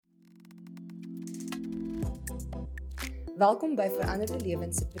Welkom by Veranderde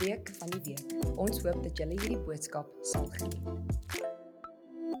Lewens se preek van die week. Ons hoop dat julle hierdie boodskap sal geniet.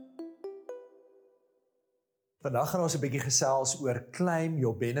 Vandag gaan ons 'n bietjie gesels oor claim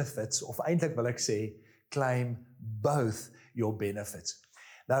your benefits, of eintlik wil ek sê, claim both your benefits.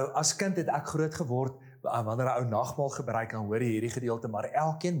 Nou, as kind het ek groot geword, wanneer 'n ou nagmaal gebruik, dan hoor jy hierdie gedeelte, maar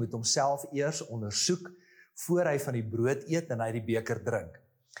elkeen moet homself eers ondersoek, voor hy van die brood eet en hy die beker drink.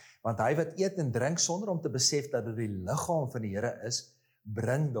 Want hy wat eet en drink sonder om te besef dat dit die liggaam van die Here is,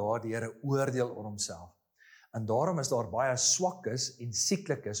 bring daardeur 'n oordeel oor homself. En daarom is daar baie swakkes en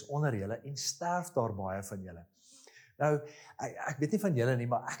sieklikes onder julle en sterf daar baie van julle. Nou, ek weet nie van julle nie,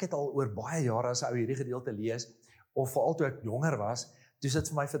 maar ek het al oor baie jare as ou hierdie gedeelte lees, of veral toe ek jonger was, toe sit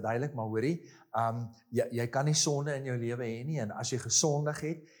vir my verduidelik, maar hoorie, jy kan nie sonde in jou lewe hê nie, en as jy gesondig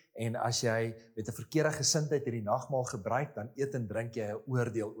het, en as jy met 'n verkeerde gesindheid hierdie nagmaal gebruik, dan eet en drink jy 'n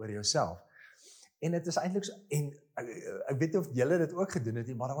oordeel oor jouself. En dit is eintlik so, en ek weet nie of julle dit ook gedoen het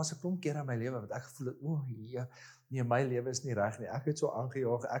nie, maar daar was 'n klomp kere in my lewe wat ek gevoel het, nee, my lewe is nie reg nie. Ek het so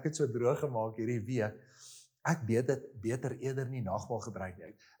aangejaag, ek het so droog gemaak hierdie week. Ek weet dit beter eerder nie nagmaal gebruik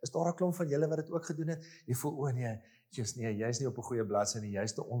nie. Is daar 'n klomp van julle wat dit ook gedoen het? Jy voel, nee, jy's nie op 'n goeie bladsy nie,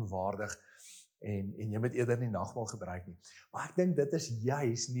 jy's te onwaardig. En jy moet eerder nie nagmaal gebruik nie. Maar ek dink dit is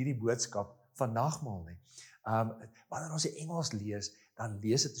juis nie die boodskap van nagmaal nie. Wanneer ons die Engels lees, dan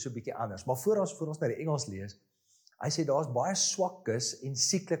lees dit so 'n bietjie anders. Maar voor ons na die Engels lees, hy sê daar's baie swakkes en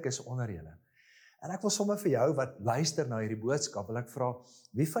sieklikes onder julle. En ek wil sommer vir jou wat luister na hierdie boodskap, wil ek vra,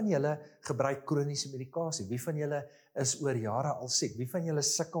 wie van julle gebruik kroniese medikasie? Wie van julle is oor jare al siek? Wie van julle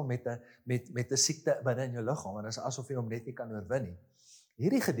sukkel met 'n siekte binne in jou liggaam en dit is asof jy hom net nie kan oorwin nie?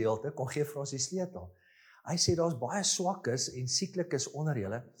 Hierdie gedeelte kom gee vir ons die sleutel. Hy sê daar's baie swakkes en sieklikes onder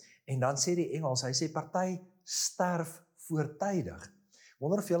julle, en dan sê die Engels, hy sê party sterf voortydig.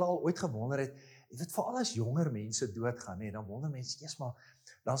 Wonder of julle al ooit gewonder het, jy weet, veral as jonger mense doodgaan, nee, dan wonder mense, maar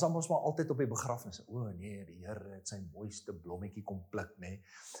dan is ons maar altyd op die begrafnis, nee, die Here het sy mooiste blommetjie kom pluk, nee,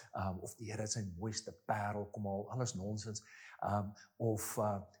 of die Here het sy mooiste parel kom al, alles nonsens, of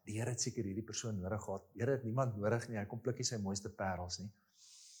die Here het seker hierdie persoon nodig gehad, die Here het niemand nodig nie, hy kom pluk nie sy mooiste parels nie.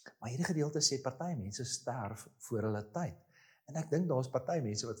 Maar hierdie gedeelte sê, party mense sterf voor hulle tyd, en ek dink daar is party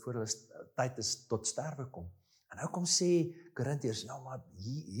mense wat voor hulle tyd is tot sterwe kom. En nou kom sê Korintiërs, maar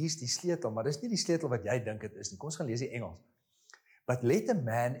hier is die sleutel, maar dis nie die sleutel wat jy dink het is nie. Kom ons gaan lees die Engels. But let a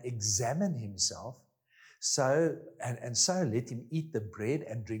man examine himself, so let him eat the bread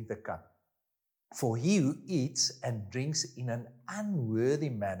and drink the cup. For he who eats and drinks in an unworthy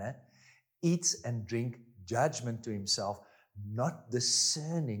manner, eats and drink judgment to himself, not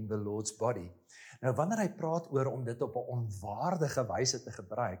discerning the Lord's body. Nou, wanneer hy praat oor om dit op 'n onwaardige wyse te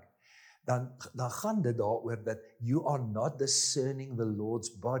gebruik, dan gaan dit daaroor dat you are not discerning the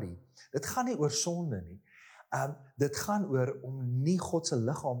Lord's body. Dit gaan nie oor sonde nie. Dit gaan oor om nie God se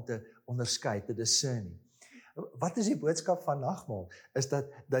liggaam te onderskei, te discern nie. Wat is die boodskap van nagmaal? Is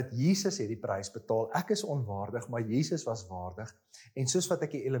dat Jesus het die prys betaal. Ek is onwaardig, maar Jesus was waardig. En soos wat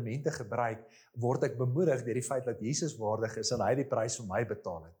ek die elemente gebruik, word ek bemoedig deur die feit dat Jesus waardig is en hy die prys vir my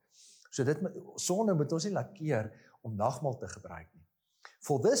betaal het. So sonde moet ons nie laat keer om nagmaal te gebruik nie.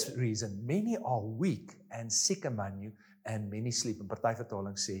 For this reason, many are weak and sick among you, and many sleep. En party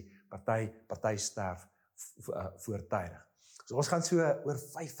vertaling sê, party sterf voortydig. So ons gaan so oor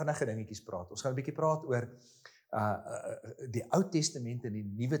 5 vinnige dingetjies praat. Ons gaan 'n bietjie praat oor die Ou Testament en die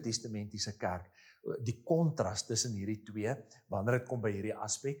Nuwe Testamentiese kerk, die kontras tussen hierdie twee, wanneer dit kom by hierdie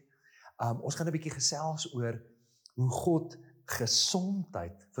aspek. Ons gaan 'n bietjie gesels oor hoe God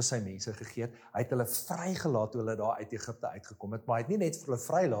gesondheid vir sy mense gegee het. Hy het hulle vrygelaat toe hulle daar uit Egipte uitgekom het, maar hy het nie net vir hulle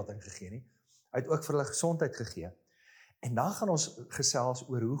vrylating gegee nie, hy het ook vir hulle gesondheid gegee. En dan gaan ons gesels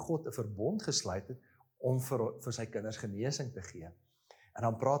oor hoe God 'n verbond gesluit het om vir sy kinders genesing te gee. En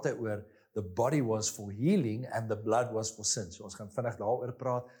dan praat hy oor the body was for healing and the blood was for sin. So ons gaan vinnig daaroor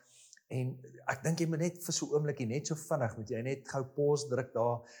praat. En ek dink jy moet net vir so 'n oombliekie net so vinnig, moet jy net gou pause druk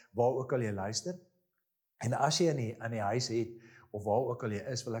daar waar ook al jy luister. En as jy in die huis het, of waar ook al jy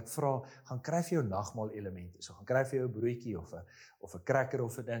is, wil ek vra, gaan kry vir jou nagmaal elemente. So gaan kry vir jou 'n broodjie of 'n cracker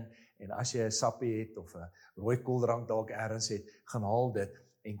of 'n ding, en as jy 'n sappie het of 'n rooi koeldrank dalk ergens het, gaan haal dit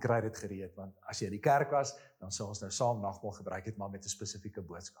en kry dit gereed, want as jy in die kerk was, dan sal ons nou saam nagmaal gebruik het, maar met 'n spesifieke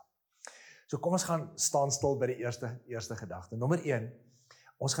boodskap. So kom ons gaan staan stil by die eerste gedagte. Nommer 1,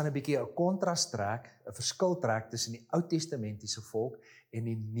 ons gaan 'n bietjie 'n kontras trek, 'n verskil trek tussen die Ou Testamentiese volk en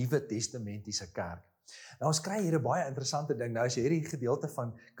die Nuwe Testamentiese kerk. Nou ons kry hier 'n baie interessante ding. Nou as jy hierdie gedeelte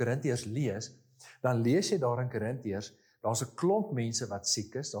van Korintiërs lees, dan lees jy daar in Korintiërs, daar's 'n klomp mense wat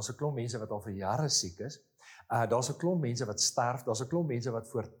siek is, daar's 'n klomp mense wat al vir jare siek is, daar's 'n klomp mense wat sterf, daar's 'n klomp mense wat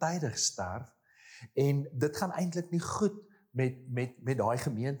voortydig sterf, en dit gaan eintlik nie goed met daai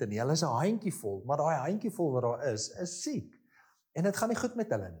gemeente nie. Hulle is 'n handjievol, maar daai handjievol wat daar is siek. En dit gaan nie goed met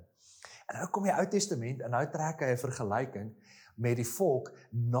hulle nie. En nou kom die Ou Testament en nou trek hy 'n vergelyking met die volk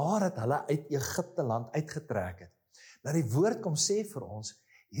nadat hulle uit Egipte land uitgetrek het. Nou die woord kom sê vir ons,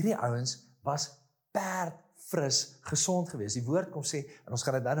 hierdie ouens was perdfris gesond geweest. Die woord kom sê, en ons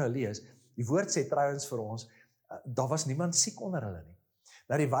gaan dit nou lees, die woord sê trouens vir ons, daar was niemand siek onder hulle nie.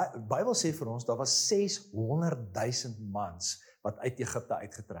 Nou die Bybel sê vir ons, daar was 600,000 mans wat uit Egipte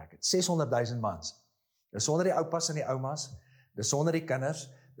uitgetrek het. 600,000 mans. Dis sonder die oupas en die oumas, dis sonder die kinders,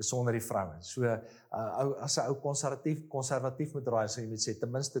 dis sonder die vrouens. So, as 'n ou konservatief moet draai, sê jy moet sê,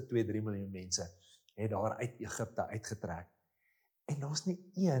 ten minste 2-3 miljoen mense het daar uit Egipte uitgetrek. En daar's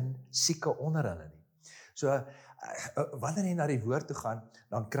nie een sieke onder hulle nie. So, wanneer jy na die woord toe gaan,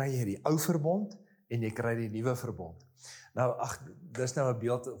 dan kry jy die ou verbond, en jy kry die nuwe verbond. Nou, dis nou 'n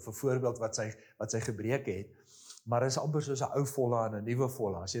beeld, of 'n voorbeeld wat sy gebreke het, maar is amper soos 'n ou volla en 'n nuwe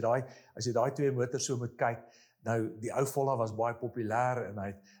volla. As jy daai twee motors so moet kyk, nou, die ou volla was baie populêr, en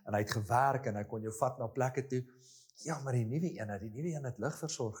hy het gewerk, en hy kon jou vat na plekke toe. Ja, maar die nuwe een het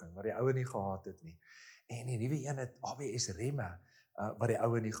ligversorging, wat die ouwe nie gehad het nie. En die nuwe een het ABS remme, wat die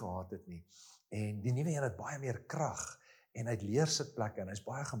ouwe nie gehad het nie. En die nuwe een het baie meer krag, en hy het leersitplekke, en hy is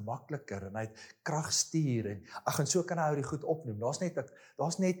baie gemakliker, en hy het kragstuur, en so kan hy die goed opnoem. Daar's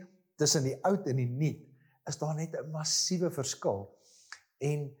net tussen die oud en die nuut, is daar net 'n massiewe verskil.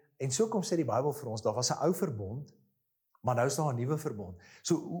 En so kom sê die Bybel vir ons, daar was 'n ou verbond, maar nou is daar 'n nuwe verbond.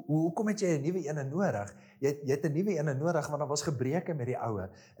 So, hoekom het jy 'n nuwe een nodig? Jy het 'n nuwe een nodig, want daar was gebreke met die ouwe,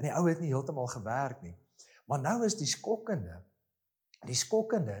 en die ouwe het nie heeltemal gewerk nie. Maar nou is die skokkende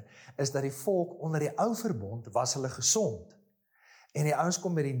is dat die volk onder die ou verbond was hulle gesond. En die ouens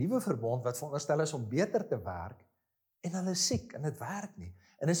kom met die nuwe verbond, wat veronderstel is om beter te werk, en hulle is siek, en dit werk nie.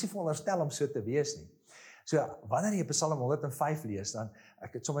 En dit is nie veronderstel om so te wees nie. So, wanneer jy Psalm 105 lees, dan,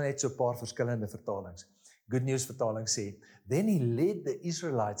 ek het sommer net so 'n paar verskillende vertalings. Good News vertaling sê, then he led the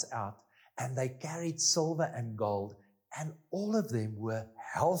Israelites out, and they carried silver and gold, and all of them were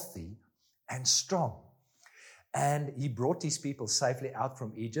healthy and strong. And he brought his people safely out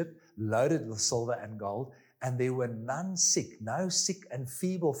from Egypt, loaded with silver and gold, and there were none sick, no sick and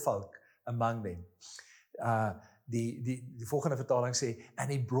feeble folk among them. Die volgende vertaling sê, and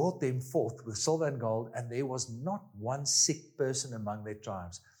he brought them forth with silver and gold, and there was not one sick person among their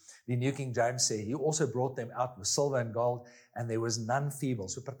tribes. Die New King James sê, he also brought them out with silver and gold, and there was none feeble.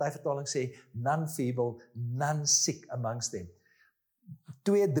 So party vertaling sê, none feeble, none sick amongst them.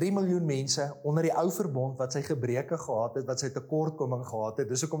 2-3 miljoen mense onder die ou verbond, wat sy gebreke gehad het, wat sy tekortkoming gehad het,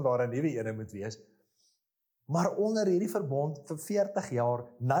 dis hoekom daar 'n nuwe een moet wees. Maar onder hierdie verbond, vir 40 jaar,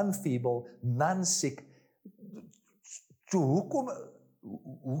 none feeble, none sick. So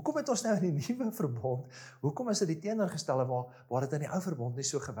hoekom het ons nou in die nuwe verbond, hoekom is dit die teenoorgestelde waar dit in die ou verbond nie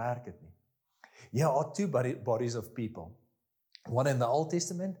so gewerk het nie? There are two bodies of people, one in the Old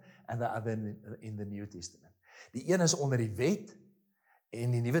Testament and the other in the New Testament. Die een is onder die wet,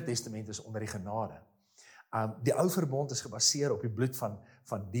 en die Nuwe Testament is onder die genade. Die ou verbond is gebaseer op die bloed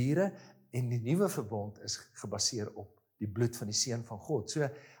van diere, en die nuwe verbond is gebaseer op die bloed van die Seun van God. So,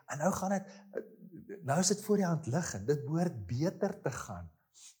 en nou is dit voor die hand liggend, dit behoort beter te gaan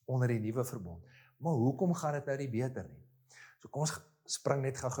onder die nuwe verbond. Maar hoekom gaan dit nou nie beter nie? So kom ons spring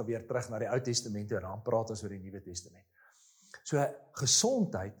net gou weer terug na die Ou Testament, en dan praat ons oor die Nuwe Testament. So,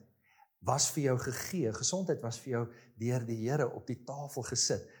 gesondheid was vir jou gegee, gesondheid was vir jou deur die Here op die tafel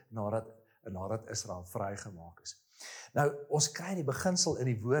gesit, nadat Israel vrygemaak is. Nou, ons kry die beginsel in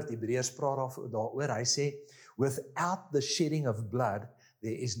die woord, Hebreërs praat daaroor, hy sê, without the shedding of blood,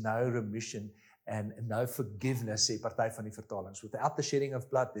 there is no remission and no forgiveness, sê party van die vertalings. Without the shedding of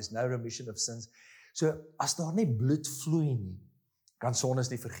blood, there's no remission of sins. So, as daar nie bloed vloei nie, kan sondes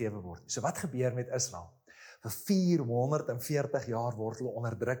nie vergewe word. So, wat gebeur met Israel? Vir 440 jaar word hulle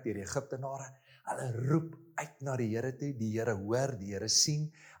onderdruk deur die Egiptenare. Hulle roep uit na die Here toe, die Here hoor, die Here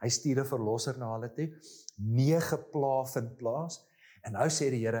sien, hy stuur 'n verlosser na hulle toe. 9 plaae vind plaas, en nou sê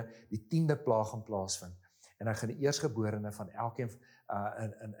die Here, die 10de plaag gaan plaasvind, en hy gaan die eersgeborene van elkeen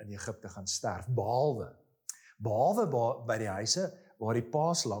in Egipte gaan sterf, behalwe by die huise waar die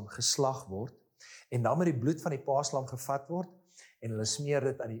paaslam geslag word, en dan met die bloed van die paaslam gevat word, en hulle smeer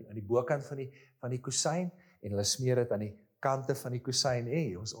dit aan die bokant van die kusyn, en hulle smeer dit aan die kante van die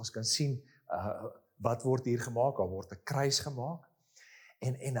kusyn. Ons kan sien, wat word hier gemaak? Daar word 'n kruis gemaak,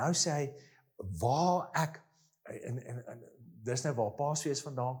 en nou sê hy, waar ek, en dis nou waar Paasfees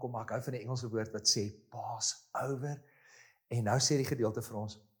vandaan kom, maar ek hou van die Engelse woord wat sê, Passover, en nou sê die gedeelte vir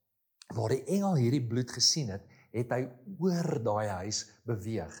ons, waar die engel hierdie bloed gesien het hy oor daai huis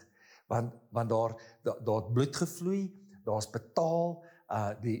beweeg, want daar het bloed gevloei, daar's betaal,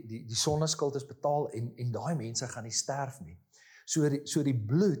 die sondeskuld is betaal en daai mense gaan nie sterf nie. So die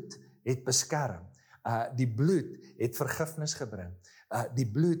bloed het beskerm. Die bloed het vergifnis gebring. Die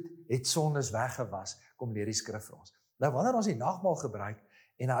bloed het sondes weggewas, kom leer die skrif vir ons. Nou wanneer ons die nagmaal gebruik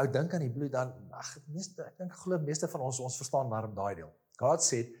en 'n ou dink aan die bloed, dan ek dink glo meeste van ons verstaan waarom daai deel. God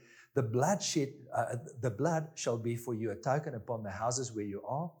said, the blood shall be for you a token upon the houses where you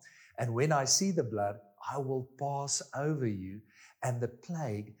are, and when I see the blood, I will pass over you, and the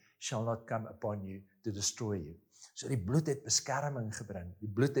plague shall not come upon you to destroy you. So die bloed het beskerming gebring, die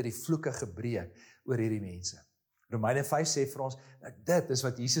bloed het die vloeke gebreek oor hierdie mense. Romeine 5 sê vir ons, dit is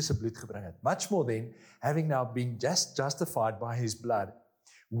wat Jesus se bloed gebring het. Much more then, having now been justified by his blood,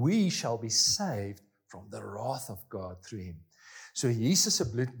 we shall be saved from the wrath of God through him. So Jesus se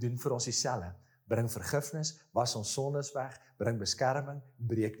bloed doen vir ons dieselfde, bring vergifnis, was ons sondes weg, bring beskerming,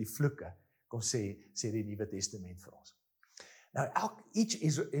 breek die vloeke. Kom sê die Nuwe Testament vir ons. Now, each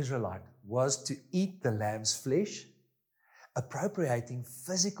Israelite was to eat the lamb's flesh, appropriating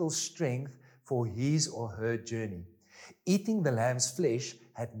physical strength for his or her journey. Eating the lamb's flesh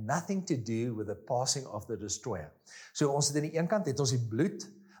had nothing to do with the passing of the destroyer. So ons het aan die een kant het ons die bloed.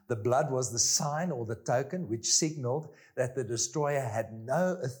 The blood was the sign or the token which signaled that the destroyer had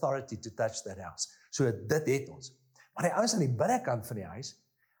no authority to touch that house. So dit het ons. Maar die ouens aan die binnekant van die huis,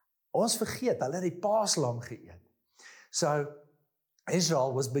 ons vergeet, hulle het die paaslam geëet. So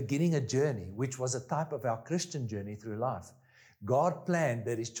Israel was beginning a journey, which was a type of our Christian journey through life. God planned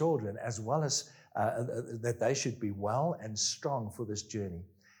that his children, as well as that they should be well and strong for this journey.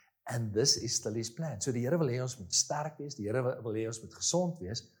 And this is still his plan. So die Here wil hê ons moet sterk wees, die Here wil hê ons moet gesond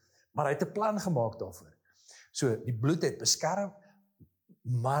wees, maar hy het 'n plan gemaak daarvoor. So die bloed het beskerm,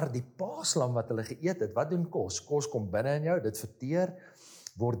 maar die paaslam wat hulle geëet het, wat doen kos? Kos kom binne in jou, dit verteer,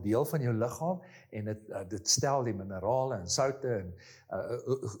 word deel van jou liggaam en dit stel die minerale en soutte en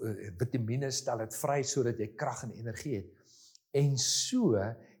vitamiene stel dit vry sodat jy krag en energie het. En so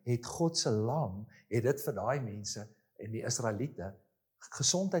het God se lam het dit vir daai mense en die Israeliete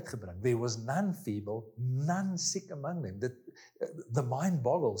gesondheid gebring. There was none feeble, none sick among them. The mind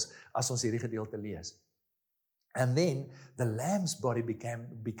boggles as ons hierdie gedeelte lees. And then the lamb's body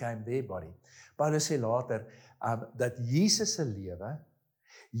became their body. Paulus sê later dat Jesus se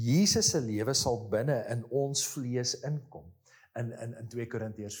lewe sal binne in ons vlees inkom in 2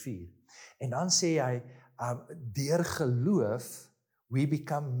 Korintiërs 4. En dan sê hy deur geloof we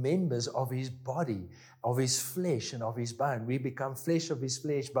become members of his body, of his flesh and of his bone. We become flesh of his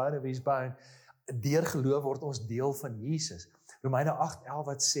flesh, bone of his bone. Deur geloof word ons deel van Jesus. Romeine 8:11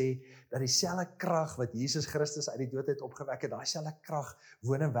 wat sê dat dieselfde krag wat Jesus Christus uit die dood het opgewek het, daai selfde krag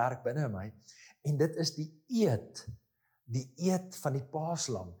woon en werk binne my. En dit is die eet van die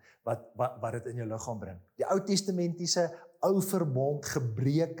paaslam wat dit in jou liggaam bring. Die Ou Testamentiese ou verbond,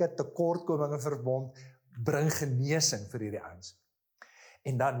 gebreke, tekortkominge verbond bring genesing vir hierdie ouens.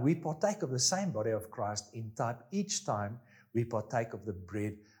 And then we partake of the same body of Christ in type each time we partake of the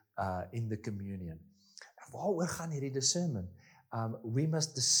bread in the communion. Waaroor gaan hierdie discernment? We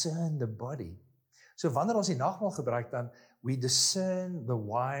must discern the body. So wanneer ons die nagmaal gebruik dan, we discern the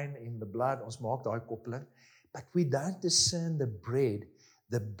wine in the blood, ons maak daai koppeling, but we don't discern the bread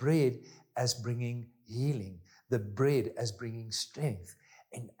as bringing healing, the bread as bringing strength.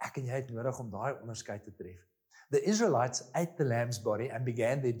 En ek en jy het nodig om daai onderskeid te tref. The Israelites ate the lamb's body and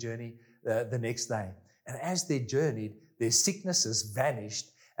began their journey the next day. And as they journeyed, their sicknesses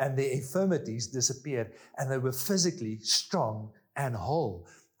vanished and their infirmities disappeared and they were physically strong and whole.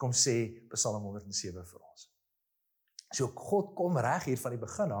 Kom sê Psalm 107 vir ons. So God kom reg hier van die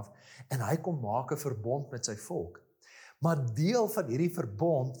begin af en hy kom maak 'n verbond met sy volk. Maar deel van hierdie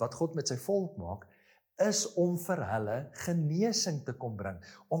verbond wat God met sy volk maak, is om vir hulle genesing te kom bring,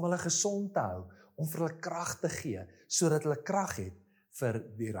 om hulle gesond te hou, om vir hulle krag te gee, sodat hulle krag het vir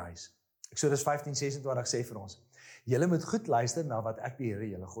die reis. Eksodus 15:26 sê vir ons, julle moet goed luister na wat ek die Here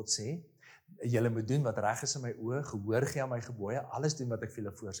julle God sê, julle moet doen wat reg is in my oë, gehoor gee aan my gebooie, alles doen wat ek vir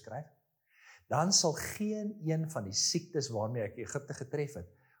julle voorskryf, dan sal geen een van die siektes waarmee ek Egipte getref het,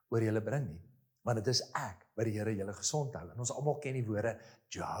 oor julle bring nie, want dit is ek wat die Here julle gesond hou, en ons almal ken die woorde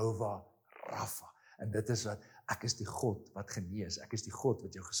Jehovah Rapha, en dit is wat, ek is die God wat genees, ek is die God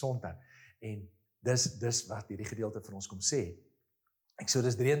wat jou gesond hou, en dis wat hierdie gedeelte vir ons kom sê.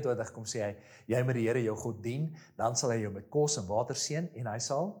 Eksodus 23 kom sê hy, jy moet die Here jou God dien, dan sal hy jou met kos en water seën, en hy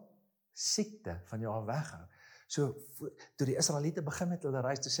sal siekte van jou af weghou. So, toe die Israeliete begin met hulle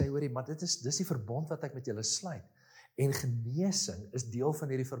reis, toe sê hy, hoorie, maar dis die verbond wat ek met julle sluit, en genesing is deel van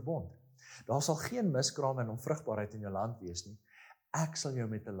hierdie verbond. Daar sal geen miskraam en onvrugbaarheid in jou land wees nie, ek sal jou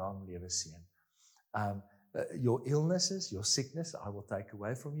met 'n lang lewe seën. Your illnesses, your sickness, I will take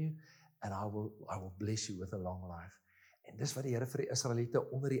away from you, and I will bless you with a long life. En dis wat die Here vir die Israeliete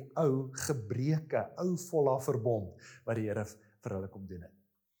onder die ou gebreke, ou volle verbond, wat die Here vir hulle kom doen het.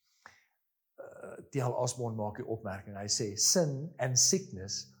 T.L. Osborne maak die opmerking, hy sê, sin and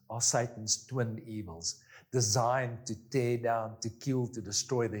sickness are Satan's twin evils, designed to tear down, to kill, to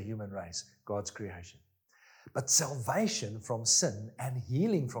destroy the human race, God's creation. But salvation from sin and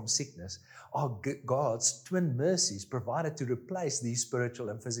healing from sickness are God's twin mercies provided to replace these spiritual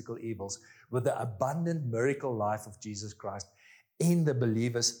and physical evils with the abundant miracle life of Jesus Christ in the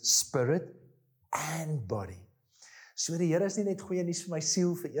believer's spirit and body. So die Here is nie net goeie nuus vir my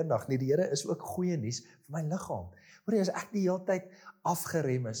siel vir eendag nie, die Here is ook goeie nuus vir my liggaam. Hoor jy, as ek die hele tyd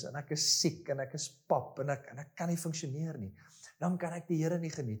afgerem is, en ek is siek, en ek is pap, en ek kan nie funksioneer nie, dan kan ek die Here nie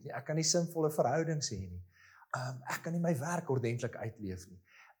geniet nie, ek kan nie sinvolle verhoudings hê nie, ek kan nie my werk ordentlik uitleef nie,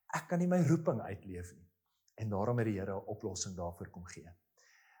 ek kan nie my roeping uitleef nie, en daarom het die Here 'n oplossing daarvoor kom gee.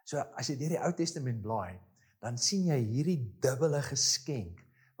 So, as jy deur die Ou Testament blaai, dan sien jy hierdie dubbele geskenk,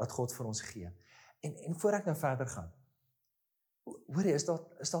 wat God vir ons gee. En voor ek nou verder gaan, hoor jy, is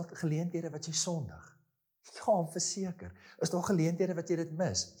daar geleenthede wat jy sondig? Ja, verseker. Is daar geleenthede wat jy dit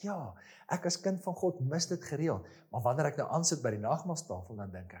mis? Ja, ek as kind van God mis dit gereeld, maar wanneer ek nou aansit by die nagmaalstafel,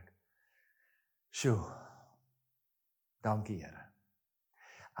 dan dink ek, sjoe, dankie Here.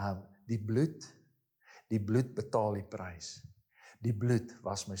 Die bloed betaal die prys. Die bloed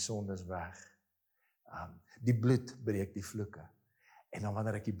was my sondes weg. Die bloed breek die vloeke. En dan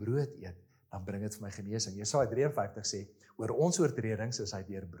wanneer ek die brood eet, dan bring dit vir my genesing. Jesaja 53 sê, oor ons oortredings is hy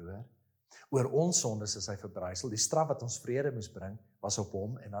deurbroor, oor ons sondes is hy verbrysel, die straf wat ons vrede moes bring, was op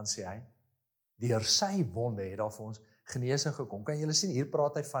hom, en dan sê hy, deur sy wonde het daar vir ons genesing gekom. Kan julle sien, hier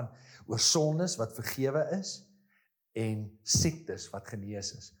praat hy van oor sondes wat vergewe is, en siektes wat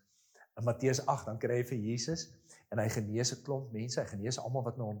genees is. In Matteus 8, dan kry hy vir Jesus, en hy genees 'n klomp mense, hy genees almal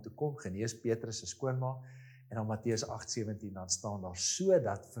wat na hom toe kom, genees Petrus se skoonma, en dan Matteus 8:17, dan staan daar,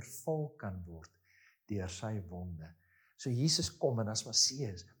 sodat vervul kan word deur sy wonde. So Jesus kom en as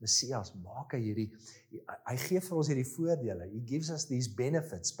Messias, maak hy gee vir ons hierdie voordele, he gives us these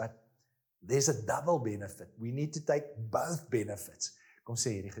benefits, but there's a double benefit, we need to take both benefits, kom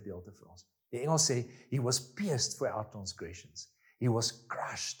sê hierdie gedeelte vir ons. Die Engels sê, he was pierced for our transgressions, he was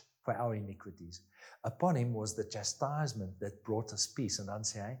crushed for our iniquities, upon him was the chastisement that brought us peace, en dan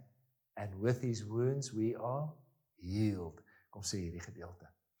sê hy, and with his wounds we are healed, kom sê hierdie gedeelte.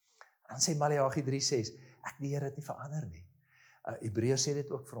 Dan sê Maleagi 3:6, ek die Here het nie verander nie. Hebreërs sê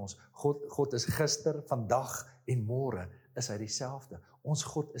dit ook vir ons, God is gister, vandag en môre, is hy dieselfde. Ons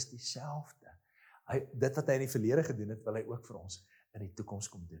God is dieselfde. Dit wat hy in die verlede gedoen het, wil hy ook vir ons in die toekoms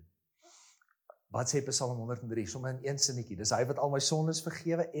kom doen. Wat sê Psalm 103, sommer in een sinnetjie, dis hy wat al my sondes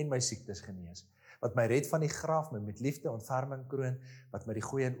vergewe en my siektes genees, wat my red van die graf, my met liefde ontferming kroon, wat my die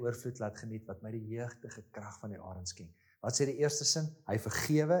goeie in oorvloed laat geniet, wat my die jeugdige krag van die arend skenk. Wat sê die eerste sin? Hy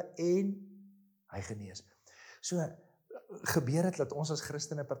vergewe en hy genees. So, gebeur het dat ons as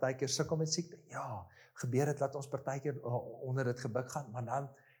Christene partykeer sukkel met siekte? Ja, gebeur het dat ons partykeer onder dit gebuk gaan, maar dan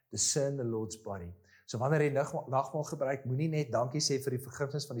discern the Lord's body. So wanneer jy nagmaal gebruik, moenie net dankie sê vir die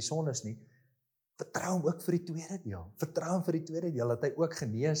vergifnis van die sondes nie, vertrou hom ook vir die tweede deel. Vertrou hom vir die tweede deel, dat hy ook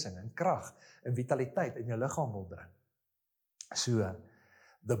genesing en krag en vitaliteit in jou liggaam wil bring. So,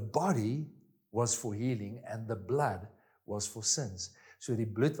 the body was for healing and the blood was for sins. So die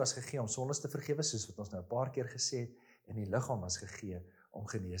bloed was gegee om sondes te vergewe, soos wat ons nou 'n paar keer gesê het, en die liggaam was gegee om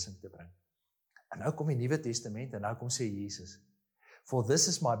genesing te bring. En nou kom die Nuwe Testament, en nou kom sê Jesus, for this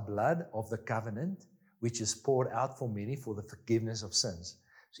is my blood of the covenant, which is poured out for many for the forgiveness of sins.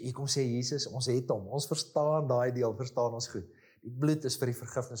 So hier kom sê Jesus, ons het hom, ons verstaan daai deel, verstaan ons goed. Die bloed is vir die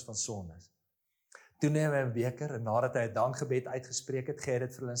vergifnis van sondes. Toe neem hy 'n beker, en nadat hy 'n dankgebed uitgespreek het, gee hy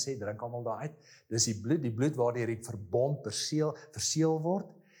dit vir hulle en sê, drink almal daaruit. Dis die bloed waardeur die verbond verseël word,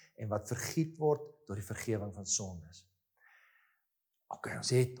 en wat vergiet word deur die vergifnis van sondes. Okay, ons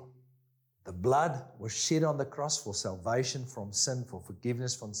het hom. The blood was shed on the cross for salvation from sin, for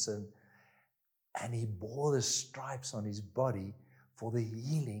forgiveness from sin, and he bore the stripes on his body for the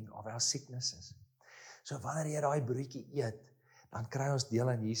healing of our sicknesses. So wanneer jy daai broodjie eet, dan kry ons deel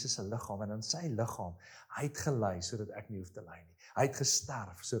aan Jesus se liggaam, en in sy liggaam, hy het gelei, sodat ek nie hoef te ly nie. Hy het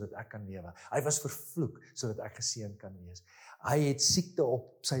gesterf, sodat ek kan lewe. Hy was vervloek, sodat ek geseën kan wees. Hy het siekte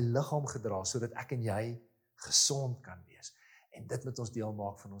op sy liggaam gedra, sodat ek en jy gesond kan wees. En dit moet ons deel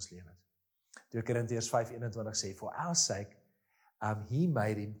maak van ons lewens. 2 Korintiërs 5:21 sê, for our sake, he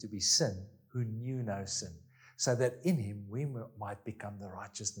made him to be sin, who knew no sin, so that in him we might become the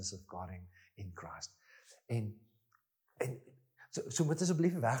righteousness of God in Christ. En So moet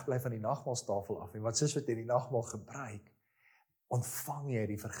asseblief wegbly van die nagmaalstafel af, en wat soos wat jy die nagmaal gebruik, ontvang jy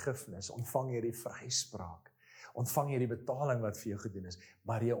die vergifnis, ontvang jy die vryspraak, ontvang jy die betaling wat vir jou gedoen is,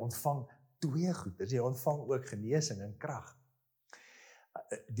 maar jy ontvang twee goeders, jy ontvang ook genesing en krag.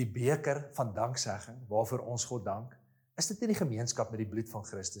 Die beker van danksegging, waarvoor ons God dank, is dit nie die gemeenskap met die bloed van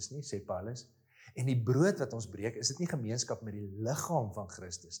Christus nie, sê Paulus, en die brood wat ons breek, is dit nie gemeenskap met die liggaam van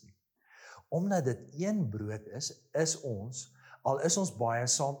Christus nie. Omdat dit een brood is ons, al is ons baie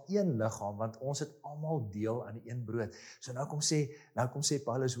saam een liggaam, want ons het almal deel aan die een brood. So nou kom sê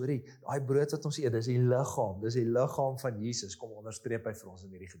Paulus, hoorie, daai brood wat ons eet, dis die liggaam van Jesus, kom onderstreep hy vir ons in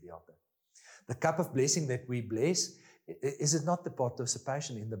hierdie gedeelte. The cup of blessing that we bless, is it not the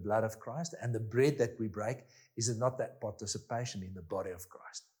participation in the blood of Christ? And the bread that we break, is it not that participation in the body of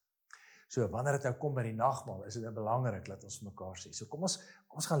Christ? So, wanneer dit nou kom by die nagmaal, is dit belangrik dat ons mekaar sê. So, kom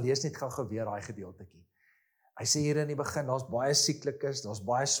ons gaan lees net gou weer daai gedeeltetjie. Hy sê hier in die begin, daar's baie sieklikes, daar's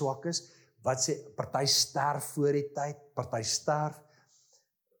baie swakkes, wat sê, party sterf voor die tyd, party sterf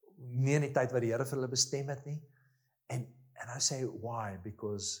nie in die tyd wat die Here vir hulle bestem het nie. En hy sê, why?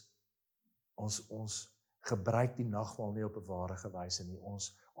 Because ons gebruik die nagmaal nie op 'n ware wyse nie.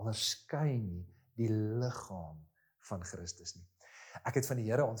 Ons onderskei nie die liggaam van Christus nie. Ek het van die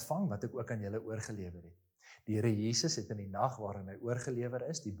Here ontvang wat ek ook aan julle oorgelewer het. Die Here Jesus het in die nag waarin hy oorgelewer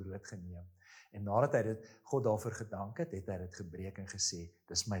is, die brood geneem. En nadat hy God daarvoor gedank het, het hy dit gebreek en gesê,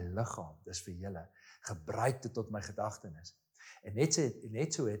 dis my liggaam, dis vir julle. Gebruik dit tot my gedagtenis. En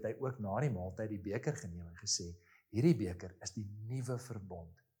net so het hy ook na die maaltyd die beker geneem en gesê, hierdie beker is die nuwe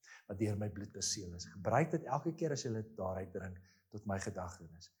verbond wat deur my bloed beseël is. Gebruik dit elke keer as julle daaruit drink tot my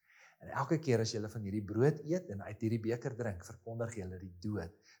gedagtenis. En elke keer as julle van hierdie brood eet en uit hierdie beker drink, verkondig julle die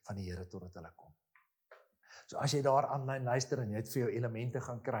dood van die Here totdat hulle kom. So as jy daar aanlyn luister en jy het vir jou elemente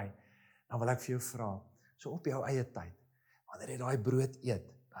gaan kry, dan wil ek vir jou vra, so op jou eie tyd, wanneer jy daai brood eet,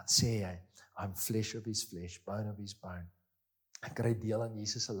 dan sê jy, I'm flesh of his flesh, bone of his bone. Ek kry deel aan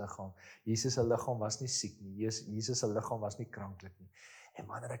Jesus se liggaam. Jesus se liggaam was nie siek nie, Jesus se liggaam was nie kranklik nie. En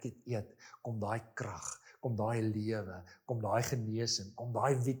wanneer ek dit eet, kom daai krag, kom daai lewe, kom daai genesing, kom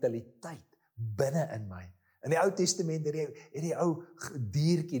daai vitaliteit binne in my. In die Ou Testament het die ou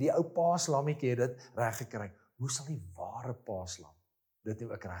diertjie, die ou paaslammetjie het dit reg gekry. Hoe sal die ware paaslam dit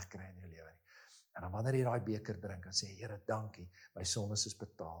nie ook reg kry in jou lewe nie? En dan wanneer jy daai beker drink, dan sê jy, Here, dankie, my sondes is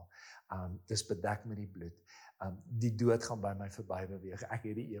betaal. Dis bedek met die bloed. Die dood gaan by my verby beweeg. Ek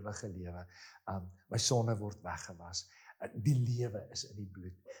het die ewige lewe. My sonde word weggewas. Die lewe is in die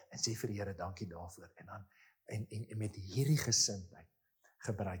bloed. En sê vir die Here, dankie daarvoor. En met hierdie gesindheid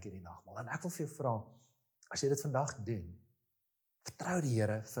gebruik jy die nagmaal. En ek wil vir jou vra, as jy dit vandag doen, vertrou die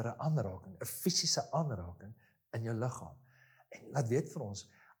Here vir 'n aanraking, 'n fisiese aanraking in jou liggaam. En laat weet vir ons,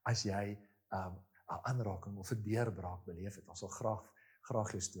 as jy 'n aanraking of 'n deurbraak beleef het, ons sal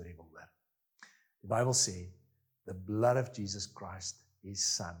graag jou storie wil hoor. Die Bybel sê, the blood of Jesus Christ,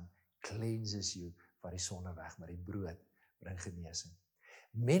 his son, cleanses you, van die sonde weg, maar die brood bring genesing.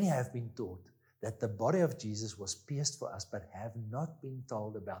 Many have been taught that the body of Jesus was pierced for us, but have not been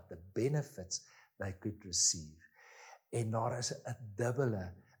told about the benefits they could receive. En daar is 'n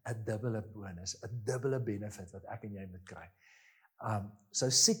dubbele bonus, 'n dubbele benefit wat ek en jy moet kry. So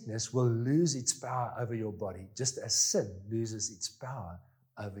sickness will lose its power over your body, just as sin loses its power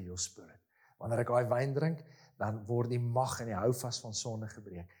over your spirit. Wanneer ek daai wyn drink, dan word die mag en die houvas van sonde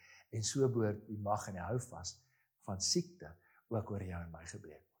gebreek. En so behoort die mag en die houvas van siekte ook oor jou en my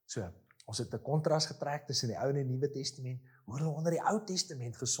gebreek. So, ons het 'n kontras getrek tussen die Ou en die Nuwe Testament, hoe hulle onder die Ou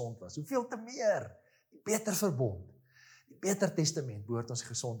Testament gesond was. Hoeveel te meer, die beter verbond. Die beter testament behoort ons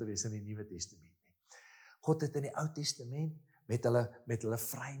gesond te wees in die Nuwe Testament nie. God het in die Ou Testament met hulle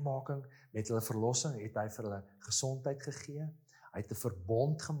vrymaking, met hulle verlossing, het hy vir hulle gesondheid gegee. Hy het 'n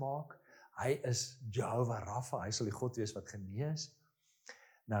verbond gemaak. Hy is Jehovah Rapha, hy sal die God wees wat genees.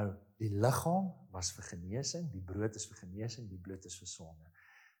 Nou, die liggaam was vir genesing, die brood is vir genesing, die bloed is vir sonde.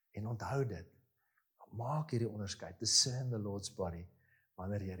 En onthou dit, maak hierdie onderskeid, discern the Lord's body,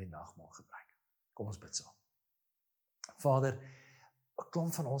 wanneer jy die nagmaal gebruik. Kom ons bid saam. Vader, 'n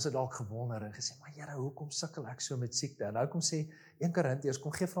klomp van ons het dalk gewonder en gesê, maar Here, hoekom sukkel ek so met siekte? En nou kom sê 1 Korintiërs,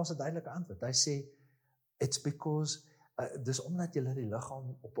 kom gee vir ons 'n duidelike antwoord. Hy sê, it's because, dis omdat julle die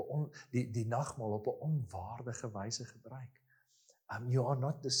liggaam die nagmaal op 'n onwaardige wyse gebruik. You are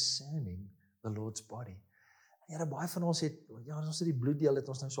not discerning the Lord's body. En Here, baie van ons het, ons het die bloeddeel het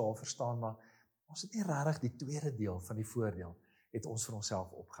ons nou so al verstaan, maar ons het nie regtig die tweede deel van die voordeel het ons vir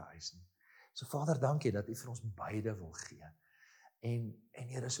onsself opgeëis nie. So Vader, dankie dat U vir ons beide wil gee. En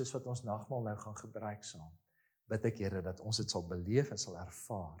Here, soos wat ons nagmaal nou gaan gebruik saam, bid ek Here dat ons dit sal beleef en sal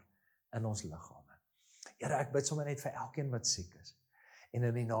ervaar in ons liggame. Here, ek bid sommer net vir elkeen wat siek is. En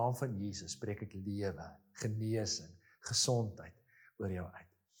in die naam van Jesus spreek ek lewe, genesing, gesondheid oor jou uit.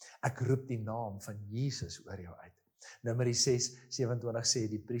 Ek roep die naam van Jesus oor jou uit. Numeri 6:27 sê,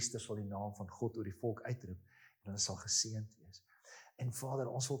 die priester sal die naam van God oor die volk uitroep, en hulle sal geseënd wees. En Vader,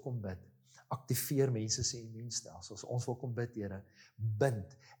 ons wil kom bid, aktiveer mense se immuunstelsels, ons wil kom bid, Here,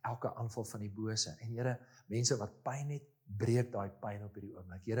 bind elke aanval van die bose, en Here, mense wat pyn het, breek daai pyn op hierdie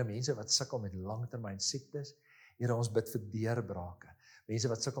oomblik. Here, mense wat sukkel met langtermyn siektes, Here, ons bid vir deurbrake. Mense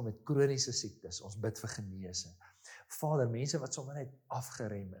wat sukkel met kroniese siektes, ons bid vir genesing. Vader, mense wat sommer net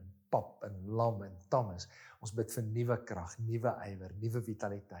afgerem en pap en lam en tam is, ons bid vir nuwe krag, nuwe ywer, nuwe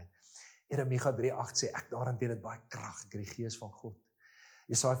vitaliteit. Here, Micha 3:8 sê, ek daarenteen het baie krag, ek het die gees van God.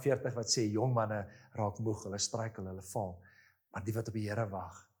 Jesaja 40 wat sê, jong manne raak moeg, hulle struikel, hulle val, maar die wat op die Here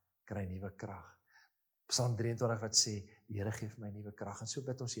wag, kry nuwe krag. Psalm 23 wat sê, die Here gee vir my nuwe krag, en so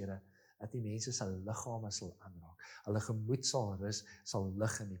bid ons, Here, dat die mense se liggame sal aanraak, hulle gemoed sal rus, sal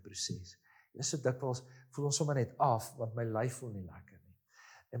lig in die proses. Dit is so dikwels, voel ons sommer net af, want my lyf voel nie lekker nie.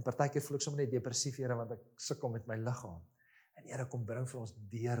 En partykeer voel ek sommer net depressief, Here, want ek sukkel met my liggaam. En Here, kom bring vir ons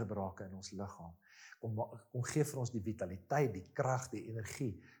deurbrake in ons liggaam. Kom gee vir ons die vitaliteit, die krag, die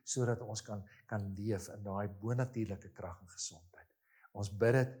energie, sodat ons kan leef in daai bonatuurlike krag en gesondheid. Ons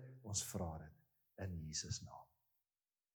bid dit, ons vra dit in Jesus naam.